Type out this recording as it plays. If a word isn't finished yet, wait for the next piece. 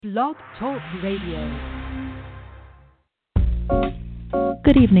Blog Talk Radio.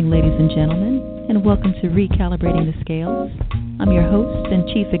 Good evening, ladies and gentlemen, and welcome to Recalibrating the Scales. I'm your host and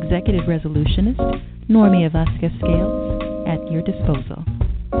Chief Executive Resolutionist, Normia Vasquez Scales, at your disposal.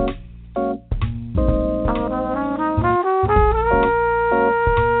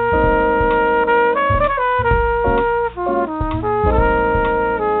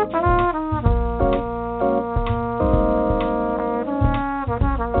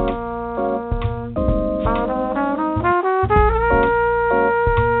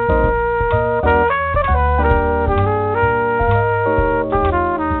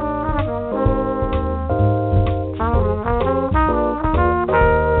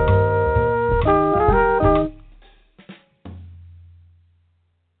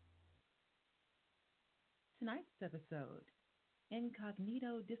 Tonight's episode,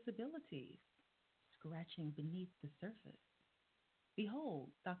 Incognito Disabilities, Scratching Beneath the Surface. Behold,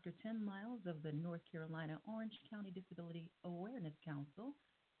 Dr. Tim Miles of the North Carolina Orange County Disability Awareness Council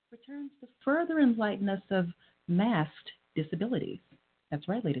returns to further enlighten us of masked disabilities. That's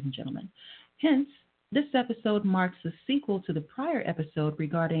right, ladies and gentlemen. Hence, this episode marks a sequel to the prior episode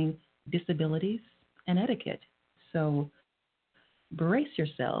regarding disabilities and etiquette. So, brace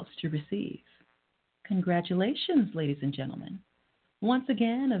yourselves to receive. Congratulations, ladies and gentlemen. Once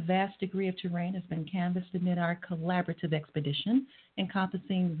again, a vast degree of terrain has been canvassed amid our collaborative expedition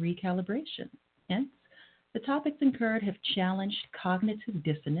encompassing recalibration. Hence, the topics incurred have challenged cognitive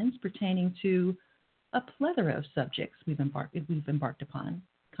dissonance pertaining to a plethora of subjects we've embarked upon.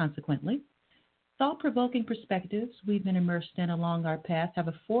 Consequently, thought-provoking perspectives we've been immersed in along our path have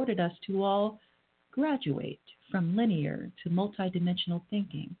afforded us to all graduate from linear to multidimensional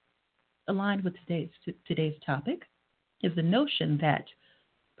thinking. Aligned with today's topic is the notion that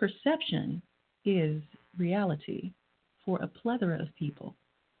perception is reality for a plethora of people.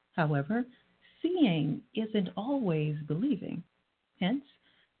 However, seeing isn't always believing. Hence,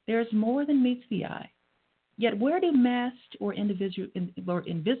 there's more than meets the eye. Yet where do masked or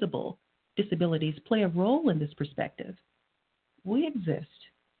invisible disabilities play a role in this perspective? We exist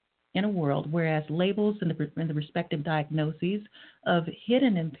in a world whereas labels and the respective diagnoses of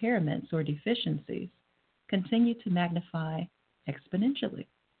hidden impairments or deficiencies continue to magnify exponentially.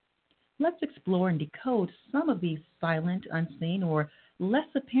 Let's explore and decode some of these silent, unseen, or less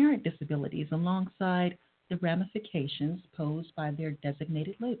apparent disabilities alongside the ramifications posed by their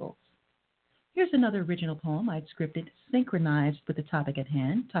designated labels. Here's another original poem I'd scripted synchronized with the topic at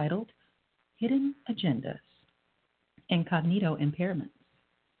hand, titled Hidden Agendas, Incognito Impairments.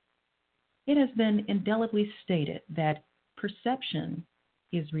 It has been indelibly stated that perception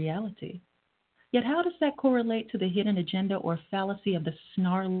is reality. Yet how does that correlate to the hidden agenda or fallacy of the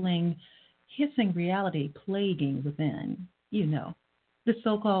snarling, hissing reality plaguing within? You know, the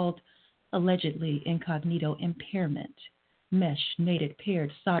so-called allegedly incognito impairment, mesh, mated,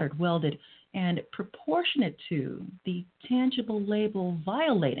 paired, soldered, welded, and proportionate to the tangible label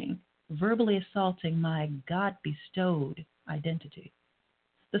violating, verbally assaulting my God-bestowed identity.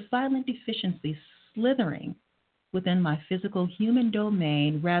 The silent deficiency slithering within my physical human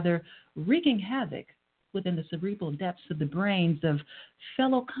domain, rather wreaking havoc within the cerebral depths of the brains of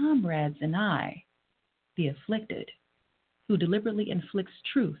fellow comrades and I, the afflicted, who deliberately inflicts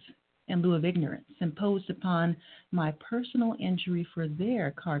truth in lieu of ignorance, imposed upon my personal injury for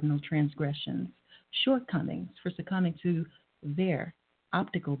their cardinal transgressions, shortcomings for succumbing to their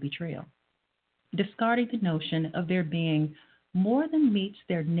optical betrayal, discarding the notion of there being more than meets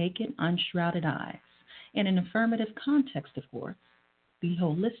their naked, unshrouded eyes. In an affirmative context, of course, the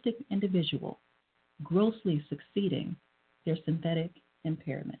holistic individual grossly succeeding their synthetic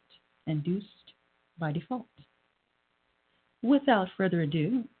impairment, induced by default. Without further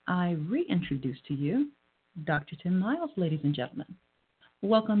ado, I reintroduce to you Dr. Tim Miles, ladies and gentlemen.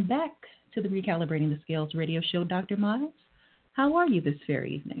 Welcome back to the Recalibrating the Scales radio show, Dr. Miles. How are you this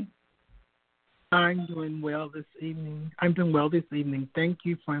very evening? I'm doing well this evening. Thank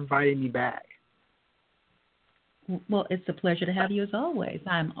you for inviting me back. Well, it's a pleasure to have you as always.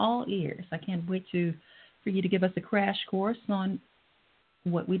 I'm all ears. I can't wait for you to give us a crash course on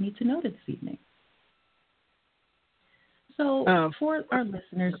what we need to know this evening. So for our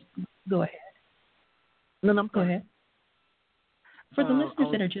listeners, go ahead. Go ahead. For the listeners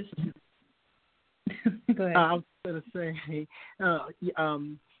that are just... go ahead. I was going to say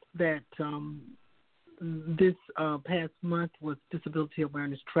that this past month was Disability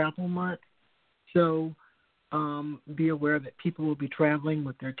Awareness Travel Month. So be aware that people will be traveling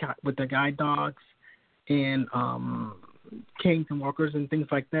with their guide dogs and canes and walkers and things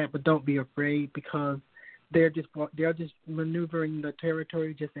like that. But don't be afraid, because they're just maneuvering the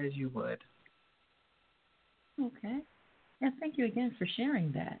territory just as you would. Okay. And thank you again for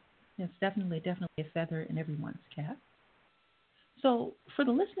sharing that. It's definitely a feather in everyone's cap. So, for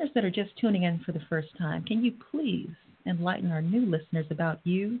the listeners that are just tuning in for the first time, can you please enlighten our new listeners about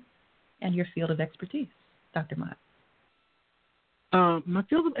you and your field of expertise, Dr. Mott? My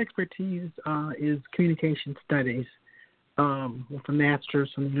field of expertise is communication studies with a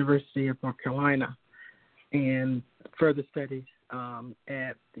master's from the University of North Carolina and further studies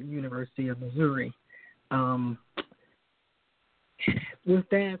at the University of Missouri. With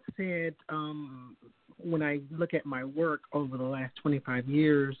that said, when I look at my work over the last 25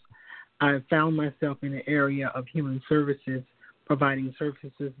 years, I've found myself in the area of human services, providing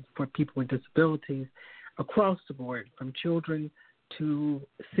services for people with disabilities across the board, from children to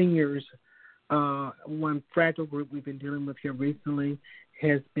seniors. One fragile group we've been dealing with here recently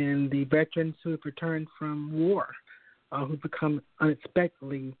has been the veterans who have returned from war, who've become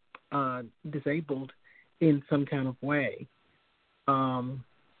unexpectedly disabled in some kind of way.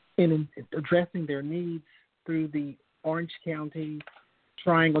 In addressing their needs through the Orange County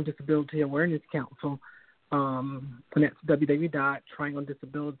Triangle Disability Awareness Council, and that's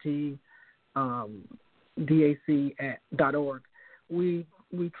www.triangledisability.dac.org. We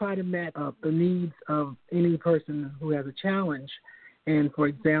try to match up the needs of any person who has a challenge. And, for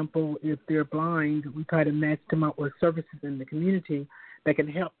example, if they're blind, we try to match them up with services in the community that can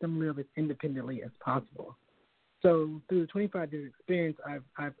help them live as independently as possible. So through the 25 years experience, I've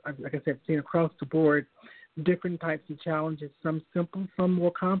like I said, seen across the board different types of challenges, some simple, some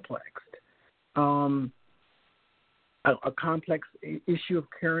more complex. A complex issue of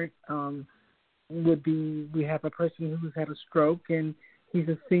current would be we have a person who's had a stroke and he's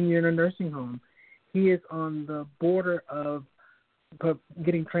a senior in a nursing home. He is on the border of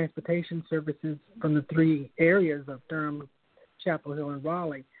getting transportation services from the three areas of Durham, Chapel Hill, and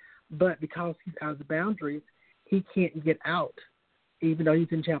Raleigh. But because he's out of the boundaries, he can't get out, even though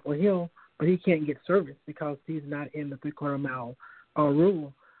he's in Chapel Hill, but he can't get service because he's not in the 3/4 mile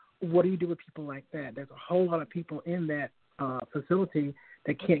rule. What do you do with people like that? There's a whole lot of people in that facility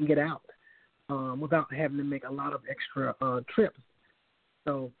that can't get out without having to make a lot of extra trips.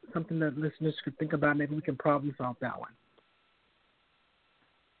 So something that listeners could think about, maybe we can problem solve that one.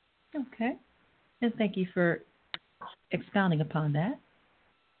 Okay. And thank you for expounding upon that.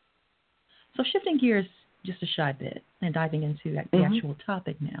 So shifting gears just a shy bit and diving into the actual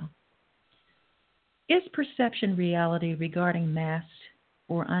topic now. Is perception reality regarding masked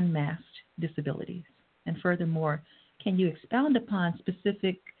or unmasked disabilities? And furthermore, can you expound upon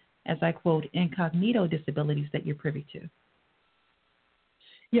specific, as I quote, incognito disabilities that you're privy to?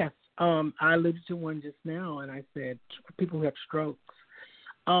 Yes. I alluded to one just now, and I said people who have strokes.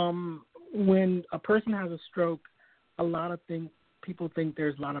 When a person has a stroke, a lot of people think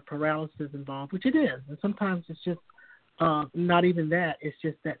there's a lot of paralysis involved, which it is. And sometimes it's just not even that. It's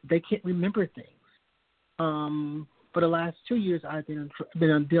just that they can't remember things. For the last 2 years, I've been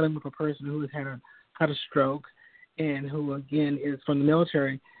dealing with a person who has had a stroke and who, again, is from the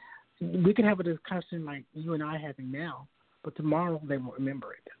military. We can have a discussion like you and I are having now, but tomorrow they won't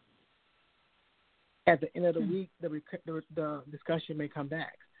remember it. At the end of the week, the discussion may come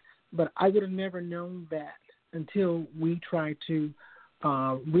back. But I would have never known that until we tried to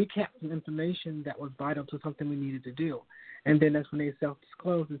recap some information that was vital to something we needed to do. And then that's when they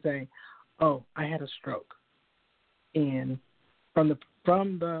self-disclose and say, oh, I had a stroke. And from the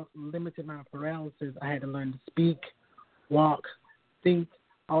limited amount of paralysis, I had to learn to speak, walk, think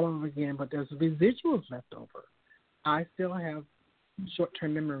all over again, but there's residuals left over. I still have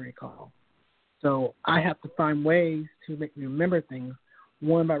short-term memory recall. So I have to find ways to make me remember things,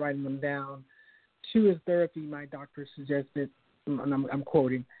 one, by writing them down. Two, is therapy. My doctor suggested, and I'm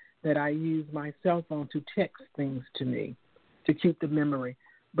quoting, that I use my cell phone to text things to me to keep the memory.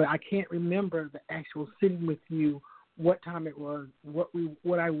 But I can't remember the actual sitting with you, what time it was,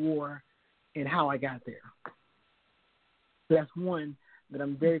 what I wore, and how I got there. So that's one that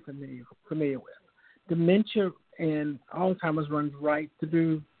I'm very familiar with. Dementia and Alzheimer's runs right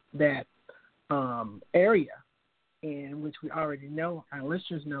through that area, in which we already know, our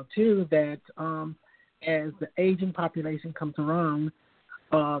listeners know too, that as the aging population comes around,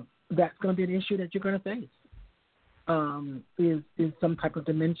 that's going to be an issue that you're going to face. Is some type of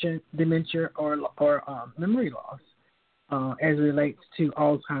dementia or memory loss as it relates to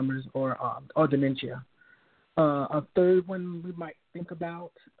Alzheimer's or dementia. A third one we might think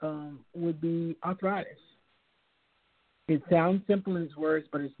about would be arthritis. It sounds simple in its words,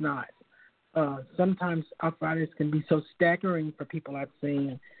 but it's not. Sometimes arthritis can be so staggering for people I've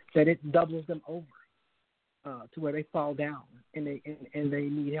seen that it doubles them over. to where they fall down and they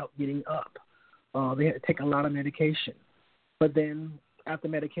need help getting up. They have to take a lot of medication, but then after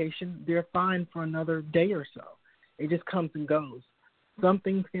medication, they're fine for another day or so. It just comes and goes. Some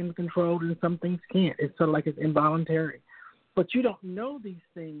things can be controlled and some things can't. It's sort of like it's involuntary. But you don't know these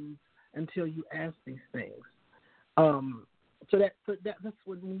things until you ask these things. So that's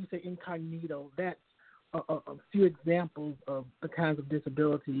when you say incognito, that's a few examples of the kinds of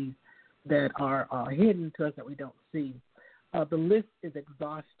disabilities that are hidden to us that we don't see. The list is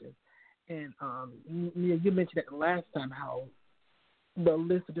exhaustive. And you mentioned that the last time, how the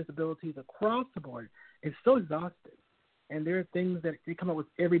list of disabilities across the board is so exhaustive. And there are things that they come up with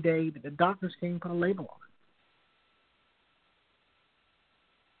every day that the doctors can't put a label on.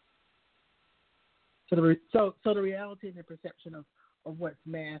 So the reality and the perception of what's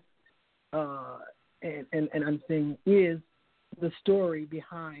masked and unseen is the story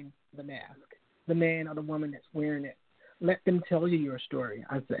behind the mask, the man or the woman that's wearing it. Let them tell you your story,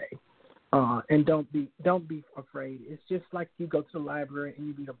 I say, and don't be afraid. It's just like you go to the library and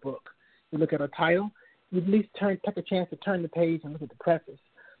you read a book. You look at a title, you at least take a chance to turn the page and look at the preface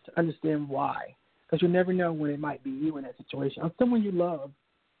to understand why, because you never know when it might be you in that situation or someone you love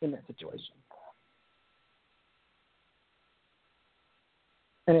in that situation.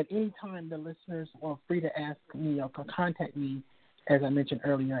 And at any time, the listeners are free to ask me or contact me, as I mentioned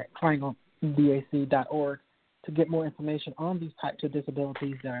earlier, at triangledac.org to get more information on these types of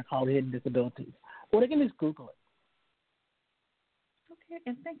disabilities that are called hidden disabilities. Or they can just Google it. Okay,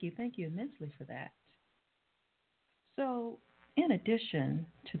 and thank you immensely for that. So, in addition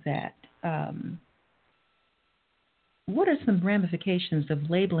to that, what are some ramifications of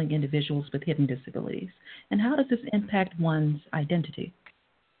labeling individuals with hidden disabilities, and how does this impact one's identity?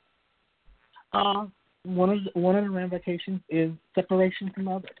 One of the ramifications is separation from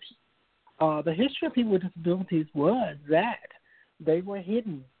others. The history of people with disabilities was that they were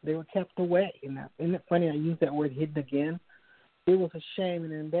hidden. They were kept away. And isn't it funny I use that word hidden again? It was a shame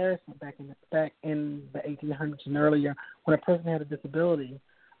and an embarrassment back in the 1800s and earlier when a person had a disability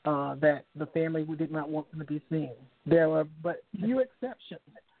that the family did not want them to be seen. There were but few exceptions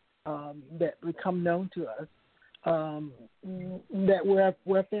that become known to us that where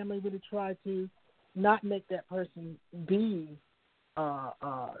a family really tried to not make that person be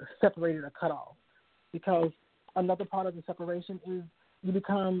separated or cut off, because another part of the separation is you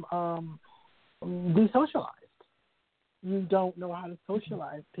become desocialized. You don't know how to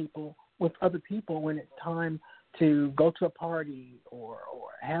socialize people with other people when it's time to go to a party or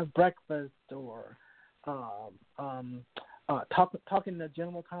have breakfast or talk in a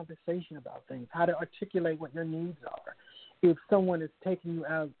general conversation about things, how to articulate what your needs are. If someone is taking you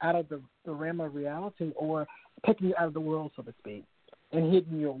out of the realm of reality or taking you out of the world, so to speak, and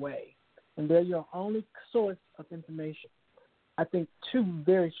hidden your way, and they're your only source of information. I think two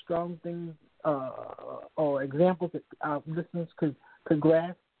very strong things or examples that our listeners could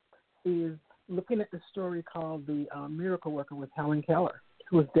grasp is looking at the story called The Miracle Worker with Helen Keller,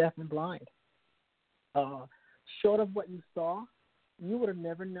 who was deaf and blind. Short of what you saw, you would have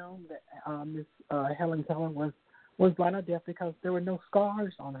never known that Miss Helen Keller was blind or deaf because there were no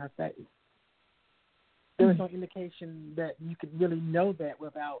scars on her face. There was no indication that you could really know that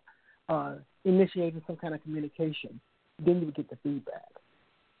without initiating some kind of communication. Then you would get the feedback.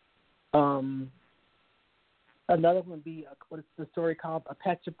 Another one would be what's the story called A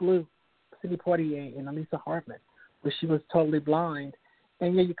Patch of Blue, Sidney Poitier and Elisa Hartman, where she was totally blind.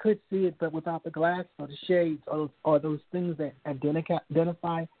 And yeah, you could see it, but without the glass or the shades or those things that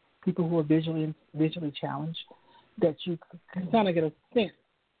identify people who are visually challenged, that you can kind of get a sense.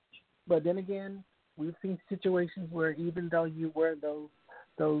 But then again, we've seen situations where even though you wear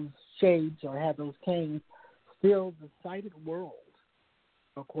those shades or have those canes, still the sighted world,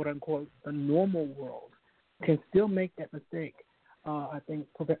 or quote unquote the normal world, can still make that mistake. I think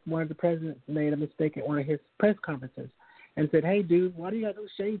one of the presidents made a mistake at one of his press conferences and said, "Hey, dude, why do you have those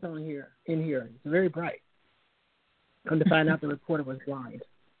shades on here? In here, it's very bright." Come to find out, the reporter was blind.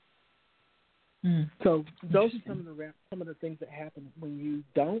 So those are some of the things that happen when you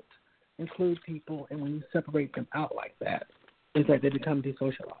don't include people and when you separate them out like that. Is that they become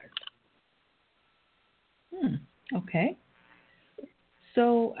desocialized. Okay.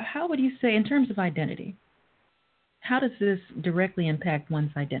 So how would you say, in terms of identity, how does this directly impact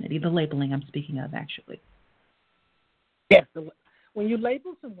one's identity, the labeling I'm speaking of, actually? Yes. When you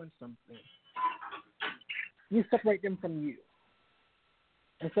label someone something, you separate them from you.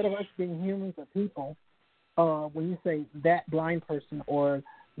 Instead of us being humans or people, when you say that blind person or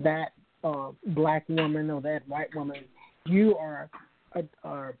that black woman or that white woman, you are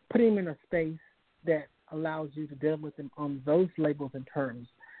putting them in a space that allows you to deal with them on those labels and terms,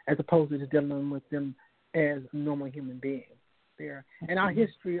 as opposed to just dealing with them as normal human beings. There, and our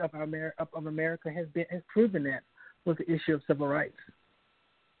history of America has proven that with the issue of civil rights.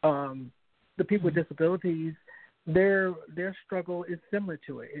 The people with disabilities, their struggle is similar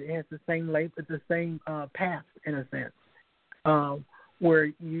to it. It has the same path in a sense, where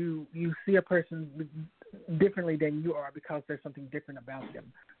you see a person differently than you are because there's something different about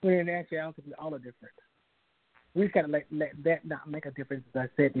them. When in actuality, we all are different. We've got to let that not make a difference, as I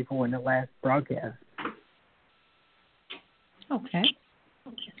said before in the last broadcast. Okay.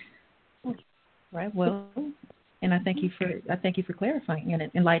 Right. Well, and I thank you for clarifying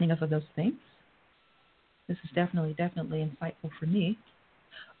and enlightening us of those things. This is definitely insightful for me.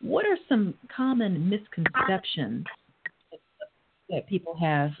 What are some common misconceptions that people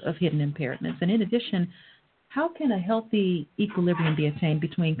have of hidden impairments? And in addition, how can a healthy equilibrium be attained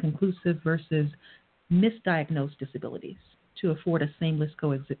between conclusive versus misdiagnosed disabilities to afford a seamless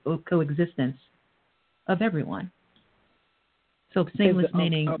coexistence of everyone? So seamless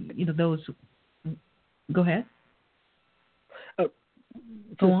meaning, those. Go ahead.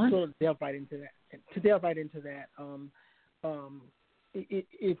 Go on. To delve right into that,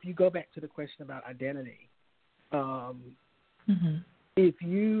 if you go back to the question about identity, if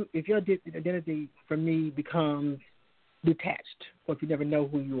your identity for me becomes detached, or if you never know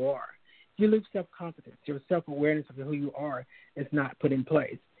who you are, you lose self-confidence. Your self-awareness of who you are is not put in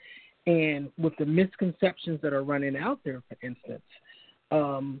place. And with the misconceptions that are running out there, for instance,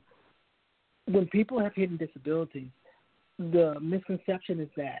 when people have hidden disabilities, the misconception is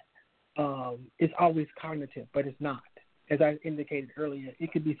that it's always cognitive, but it's not. As I indicated earlier,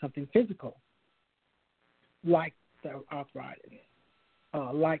 it could be something physical, like the arthritis,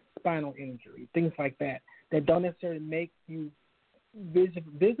 like spinal injury, things like that don't necessarily make you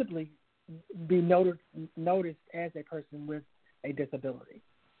visibly be noticed as a person with a disability.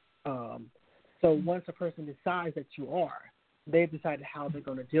 So once a person decides that you are, they've decided how they're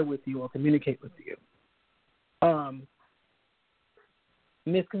going to deal with you or communicate with you.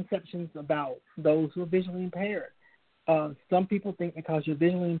 Misconceptions about those who are visually impaired. Some people think because you're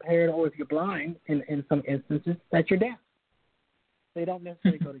visually impaired or if you're blind, in some instances, that you're deaf. They don't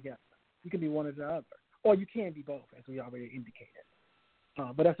necessarily go together. You can be one or the other. Or you can be both, as we already indicated.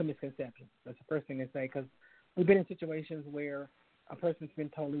 But that's a misconception. That's the first thing to say, because we've been in situations where a person's been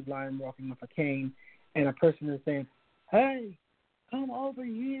totally blind walking with a cane, and a person is saying, "Hey, come over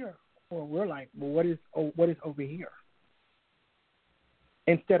here." Well, we're like, "Well, what is over here?"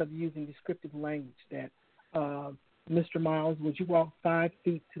 Instead of using descriptive language that, Mr. Miles, would you walk 5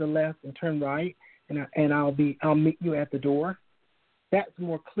 feet to the left and turn right, and I'll meet you at the door? That's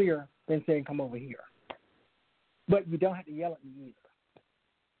more clear than saying, "Come over here." But you don't have to yell at me either,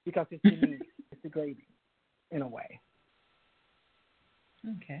 because it's demeaning, it's degrading in a way.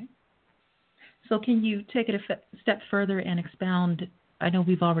 Okay. So can you take it a step further and expound? I know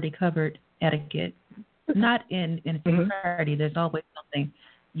we've already covered etiquette, not in its entirety. There's always something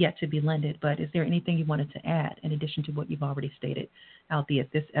yet to be lended, but is there anything you wanted to add in addition to what you've already stated,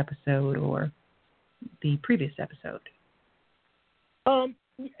 albeit this episode or the previous episode?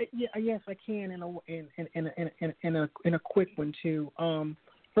 Yes, I can in a quick one too.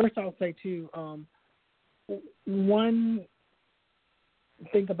 First, I'll say too. One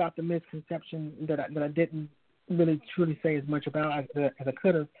thing about the misconception that I didn't really truly say as much about as I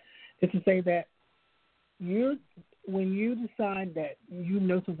could have is to say that when you decide that you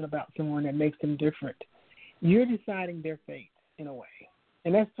know something about someone that makes them different, you're deciding their fate in a way,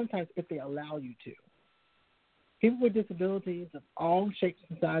 and that's sometimes if they allow you to. People with disabilities of all shapes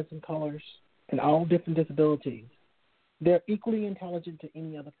and sizes and colors and all different disabilities, they're equally intelligent to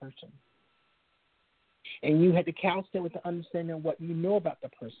any other person. And you had to couch that with the understanding of what you know about the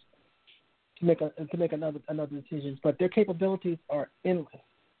person to make another decisions. But their capabilities are endless.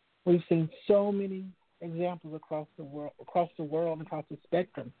 We've seen so many examples across the world, across the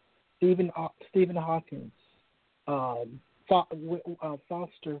spectrum. Stephen Hawking,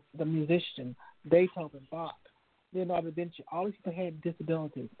 Foster, the musician, Beethoven, Bach, Leonardo da Vinci. All these people had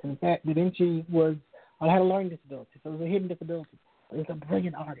disabilities. And in fact, Da Vinci had a learning disability, so it was a hidden disability. But he's a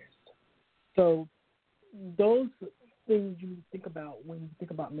brilliant artist. So those things you think about when you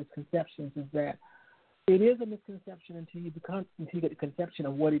think about misconceptions is that it is a misconception until you get the conception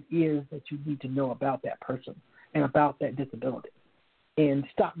of what it is that you need to know about that person and about that disability. And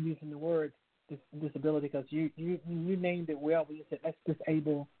stop using the word disability, because you named it well when you said, let's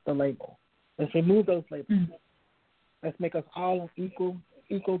disable the label. Let's remove those labels. Mm-hmm. Let's make us all on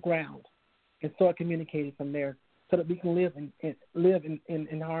equal ground and start communicating from there so that we can live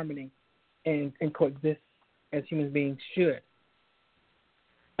in harmony and coexist as human beings should.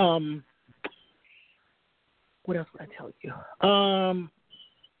 What else would I tell you?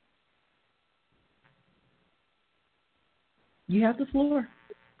 You have the floor.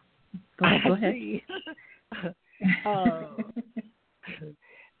 Go ahead.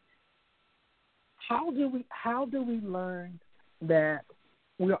 How do we learn that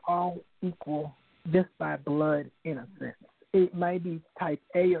we're all equal just by blood, in a sense? It may be type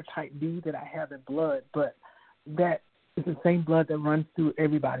A or type B that I have in blood, but that is the same blood that runs through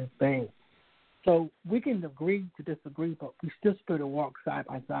everybody's veins. So we can agree to disagree, but we still supposed to walk side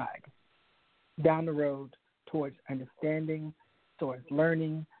by side down the road towards understanding, towards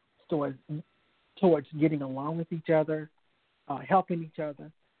learning, towards getting along with each other, helping each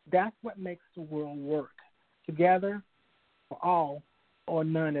other. That's what makes the world work. Together, for all, or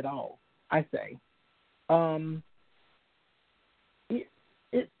none at all, I say.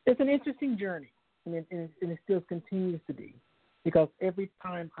 It's an interesting journey, and it still continues to be, because every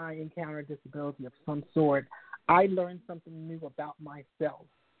time I encounter a disability of some sort, I learn something new about myself.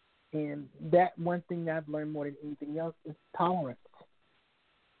 And that one thing that I've learned more than anything else is tolerance,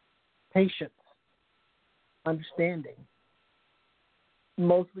 patience, understanding,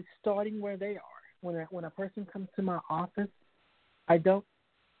 mostly starting where they are. When a person comes to my office, I don't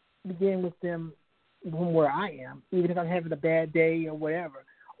begin with them from where I am, even if I'm having a bad day or whatever,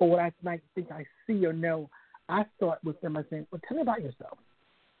 or what I might think I see or know. I start with them by saying, well, tell me about yourself.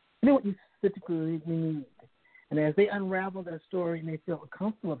 Tell me what you specifically need. And as they unravel their story and they feel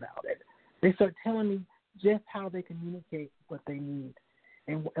comfortable about it, they start telling me just how they communicate what they need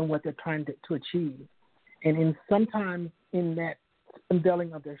and what they're trying to achieve. And sometimes in that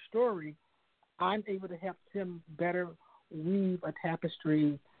unveiling of their story, I'm able to help them better weave a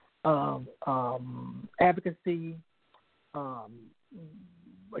tapestry of advocacy,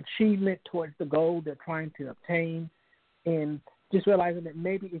 achievement towards the goal they're trying to obtain, and just realizing that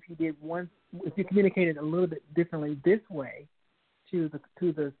maybe if you communicated a little bit differently this way to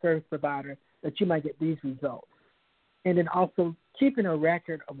the service provider, that you might get these results. And then also keeping a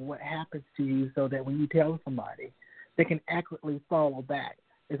record of what happens to you so that when you tell somebody, they can accurately follow back.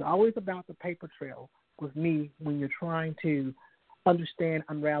 It's always about the paper trail with me when you're trying to understand,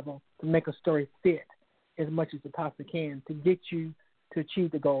 unravel, to make a story fit as much as it possibly can to get you to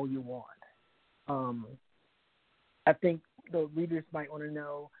achieve the goal you want. I think the readers might want to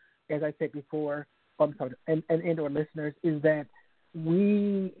know, as I said before, and our listeners, is that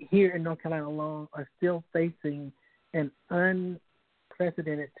we here in North Carolina alone are still facing an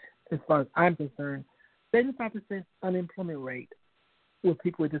unprecedented, as far as I'm concerned, 75% unemployment rate with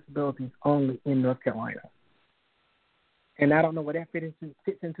people with disabilities only in North Carolina. And I don't know where that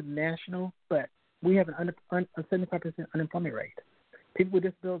fits into the national, but we have a 75% unemployment rate. People with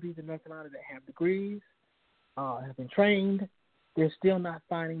disabilities in North Carolina that have degrees, have been trained, they're still not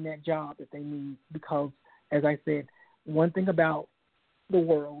finding that job that they need because, as I said, one thing about the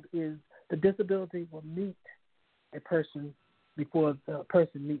world is the disability will meet a person before the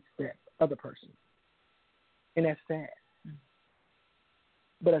person meets that other person. And that's sad.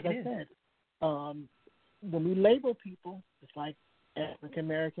 But as I said, when we label people, just like African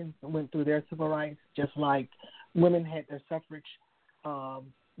Americans went through their civil rights, just like women had their suffrage,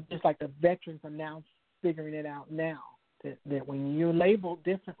 just like the veterans are now figuring it out now, that when you're labeled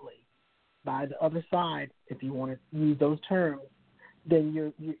differently by the other side, if you want to use those terms, then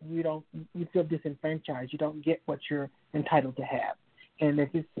you feel disenfranchised. You don't get what you're entitled to have. And if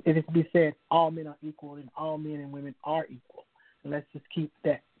it's to be said, all men are equal and all men and women are equal. And let's just keep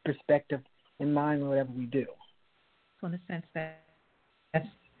that perspective in mind whatever we do. So in a sense, that's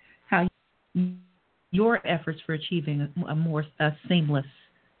how your efforts for achieving a more seamless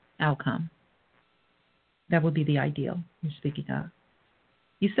outcome. That would be the ideal you're speaking of.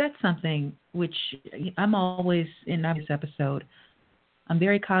 You said something which I'm always, in this episode, I'm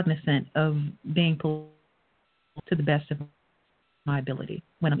very cognizant of being to the best of my ability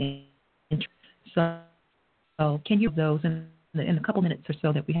when I'm in. So can you those in a couple minutes or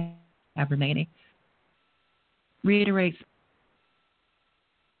so that we have remaining? Reiterate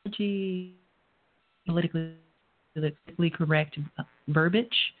politically correct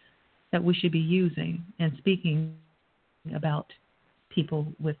verbiage that we should be using and speaking about people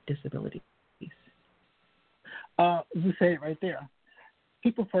with disabilities. You say it right there.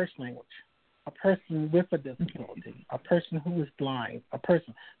 People first language. A person with a disability, a person who is blind,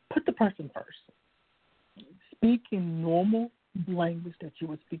 put the person first. Speak in normal language that you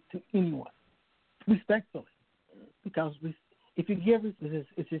would speak to anyone, respectfully. Because if you give it,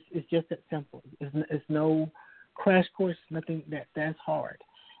 it's just that simple. It's no crash course, nothing that's hard.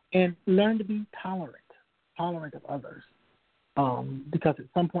 And learn to be tolerant of others. Because at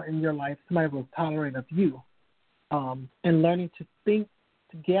some point in your life, somebody was tolerant of you. And learning to think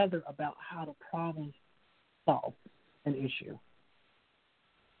together about how to problem solve an issue.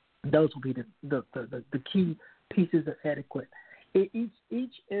 Those will be the key pieces of etiquette.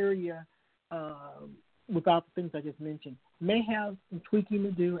 Each area, without the things I just mentioned, may have some tweaking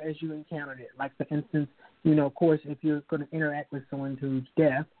to do as you encountered it. Like, for instance, of course, if you're going to interact with someone who's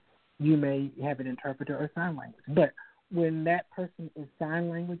deaf, you may have an interpreter or sign language. But when that person is sign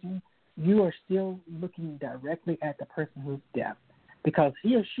languaging, you are still looking directly at the person who's deaf, because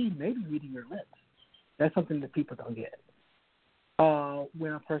he or she may be reading your lips. That's something that people don't get.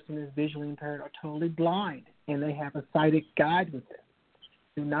 When a person is visually impaired or totally blind and they have a sighted guide with them,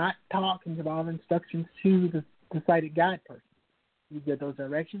 do not talk and give all instructions to the sighted guide person. You give those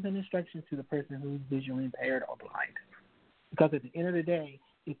directions and instructions to the person who's visually impaired or blind. Because at the end of the day,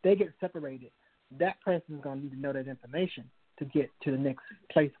 if they get separated, that person is going to need to know that information to get to the next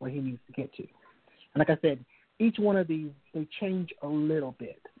place where he needs to get to. And like I said, each one of these, they change a little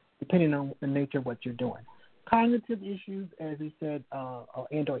bit depending on the nature of what you're doing. Cognitive issues, as we said,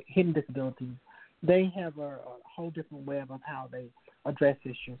 and/or hidden disabilities, they have a whole different web of how they address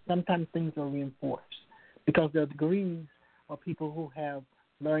issues. Sometimes things are reinforced because there are degrees of people who have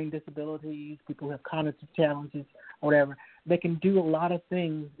learning disabilities, people who have cognitive challenges, or whatever. They can do a lot of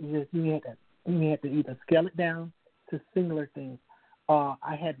things. You have to either scale it down to singular things.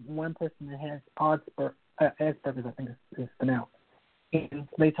 I had one person that has Asperger's, I think it's pronounced. And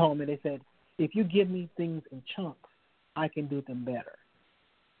they told me, they said, if you give me things in chunks, I can do them better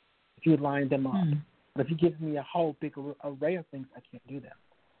if you line them up. But if you give me a whole big array of things, I can't do them.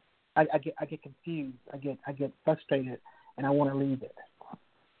 I get confused. I get frustrated, and I want to leave it.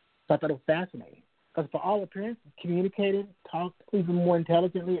 So I thought it was fascinating. Because for all appearance, communicated, talked even more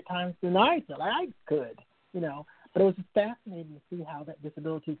intelligently at times than I felt like I could, But it was just fascinating to see how that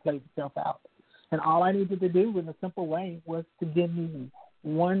disability played itself out. And all I needed to do in a simple way was to give him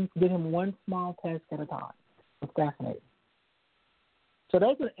one small task at a time. It was fascinating. So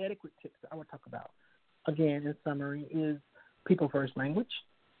those are the etiquette tips that I would talk about. Again, in summary, is people first language,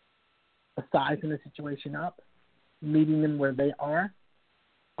 sizing the situation up, meeting them where they are,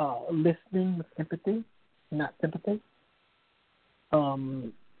 listening with empathy, not sympathy,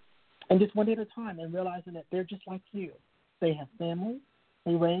 and just one day at a time, and realizing that they're just like you. They have families,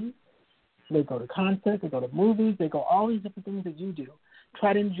 they raise, they go to concerts, they go to movies, they go all these different things that you do.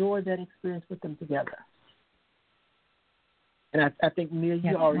 Try to enjoy that experience with them together. And I think, Neil,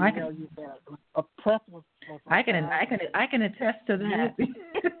 you already know you've had a preference. I can attest to that.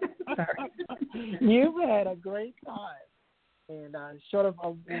 Sorry. You've had a great time. And short of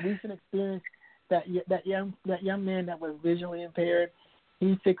a recent experience, that young man that was visually impaired,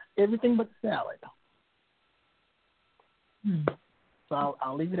 he fixed everything but salad. So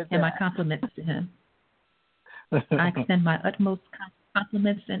I'll leave it at that. And my compliments to him. I extend my utmost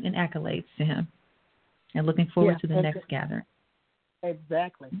compliments and accolades to him. And looking forward to the next gathering.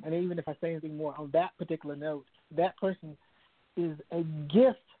 Exactly. And even if I say anything more on that particular note, that person is a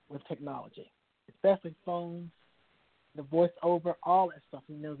gift with technology, especially phones, the voice over, all that stuff.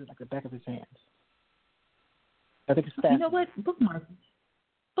 He knows it like the back of his hands. I think it's fascinating. You know what?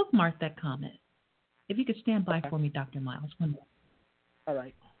 Bookmark that comment. If you could stand by for me, Dr. Miles, one more. All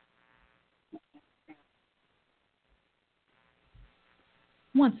right.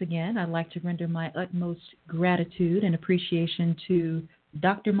 Once again, I'd like to render my utmost gratitude and appreciation to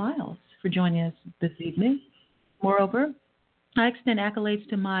Dr. Miles for joining us this evening. Moreover, I extend accolades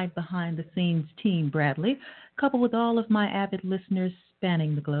to my behind-the-scenes team, Bradley, coupled with all of my avid listeners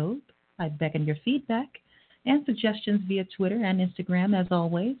spanning the globe. I beckon your feedback and suggestions via Twitter and Instagram, as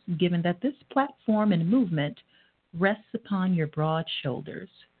always, given that this platform and movement rests upon your broad shoulders.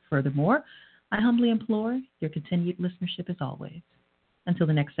 Furthermore, I humbly implore your continued listenership as always. Until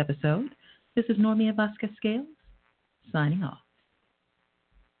the next episode, this is Normia Vasquez-Scales, signing off.